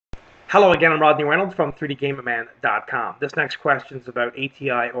Hello again, I'm Rodney Reynolds from 3dgamerman.com. This next question is about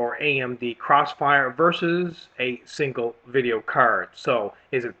ATI or AMD crossfire versus a single video card. So,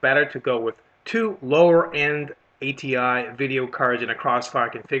 is it better to go with two lower-end ATI video cards in a crossfire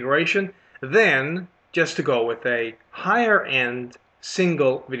configuration than just to go with a higher-end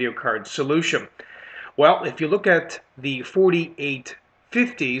single video card solution? Well, if you look at the 4850s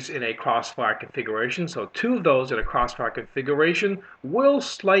in a crossfire configuration, so two of those in a crossfire configuration will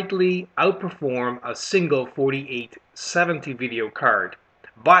slightly outperform a single 4870 video card.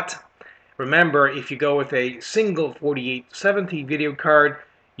 But remember, if you go with a single 4870 video card,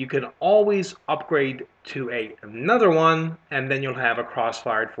 you can always upgrade to another one, and then you'll have a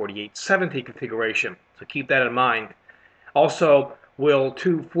crossfired 4870 configuration. So keep that in mind. Also, will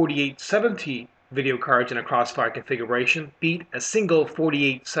two 4870 video cards in a crossfire configuration beat a single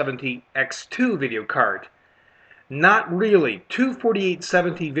 4870X2 video card? Not really. Two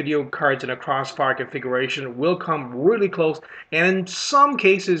 4870 video cards in a crossfire configuration will come really close, and in some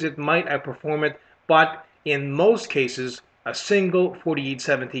cases it might outperform it, but in most cases a single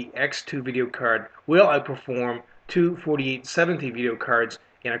 4870X2 video card will outperform two 4870 video cards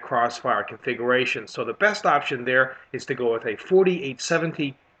in a crossfire configuration. So the best option there is to go with a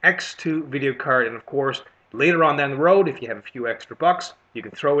 4870X2 video card, and of course later on down the road, if you have a few extra bucks, you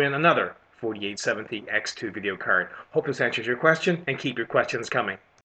can throw in another 4870X2 video card. Hope this answers your question, and keep your questions coming.